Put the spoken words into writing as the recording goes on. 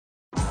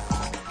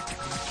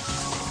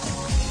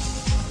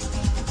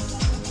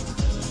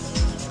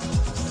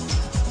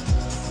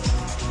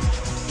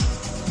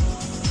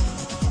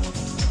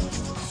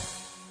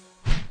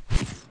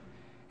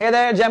Hey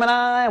there,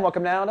 Gemini!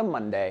 Welcome now to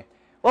Monday.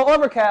 Well,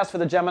 overcast for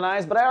the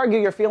Geminis, but I argue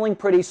you're feeling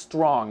pretty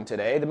strong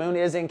today. The moon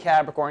is in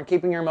Capricorn,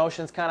 keeping your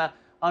emotions kind of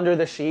under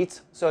the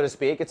sheets, so to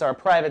speak. It's our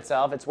private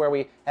self. It's where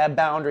we have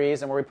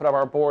boundaries and where we put up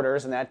our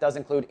borders, and that does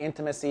include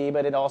intimacy,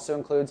 but it also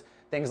includes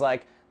things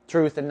like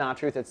truth and not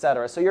truth,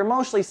 etc. So you're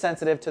emotionally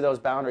sensitive to those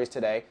boundaries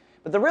today.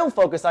 But the real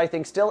focus, I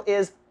think, still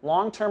is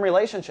long-term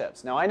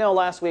relationships. Now, I know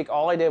last week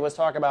all I did was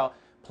talk about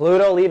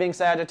Pluto leaving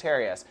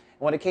Sagittarius. And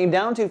what it came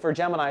down to for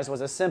Geminis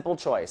was a simple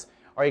choice.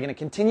 Are you going to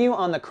continue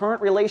on the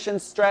current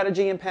relations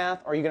strategy and path,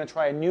 or are you going to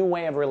try a new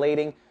way of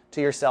relating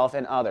to yourself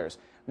and others?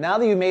 Now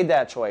that you've made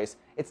that choice,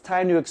 it's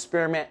time to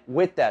experiment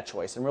with that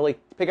choice and really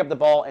pick up the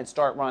ball and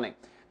start running.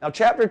 Now,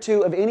 Chapter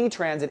 2 of any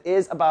transit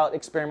is about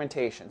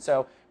experimentation.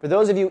 So for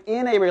those of you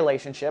in a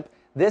relationship,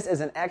 this is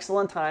an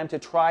excellent time to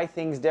try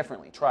things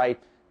differently. Try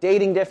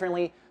dating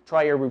differently,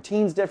 try your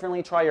routines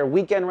differently, try your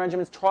weekend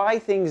regimens, try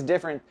things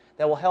different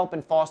that will help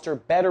and foster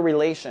better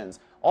relations.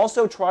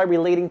 Also, try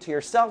relating to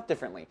yourself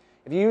differently.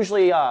 If you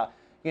usually,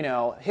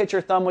 hit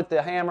your thumb with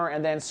the hammer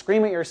and then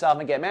scream at yourself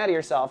and get mad at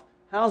yourself,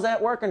 how's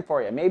that working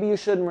for you? Maybe you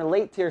shouldn't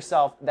relate to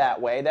yourself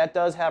that way. That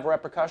does have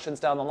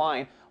repercussions down the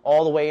line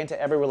all the way into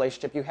every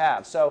relationship you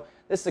have. So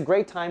this is a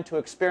great time to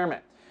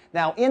experiment.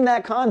 Now, in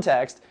that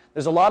context,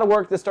 there's a lot of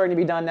work that's starting to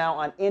be done now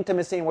on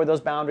intimacy and where those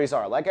boundaries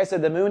are. Like I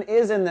said, the moon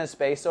is in this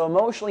space, so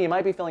emotionally you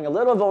might be feeling a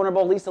little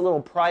vulnerable, at least a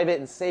little private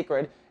and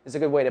sacred is a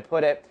good way to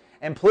put it.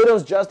 And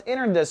Pluto's just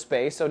entered this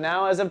space, so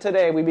now as of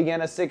today, we begin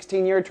a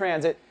 16-year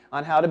transit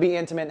on how to be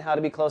intimate and how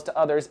to be close to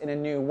others in a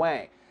new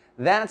way.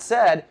 That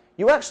said,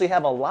 you actually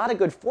have a lot of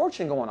good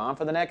fortune going on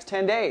for the next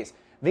 10 days.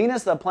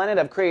 Venus, the planet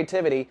of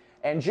creativity,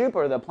 and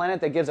Jupiter, the planet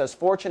that gives us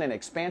fortune and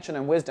expansion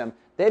and wisdom,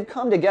 they've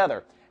come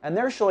together, and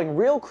they're showing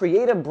real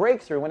creative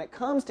breakthrough when it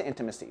comes to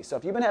intimacy. So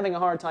if you've been having a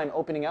hard time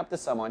opening up to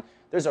someone,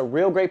 there's a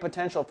real great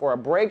potential for a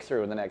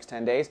breakthrough in the next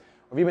 10 days.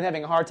 Or if you've been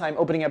having a hard time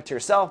opening up to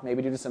yourself,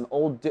 maybe due to some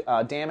old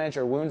damage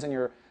or wounds in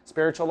your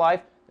spiritual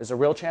life, there's a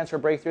real chance for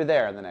breakthrough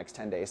there in the next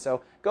 10 days.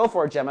 So go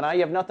for it, Gemini. You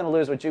have nothing to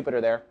lose with Jupiter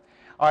there.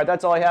 All right,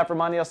 that's all I have for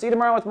Monday. I'll see you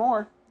tomorrow with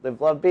more.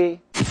 Live, love, be.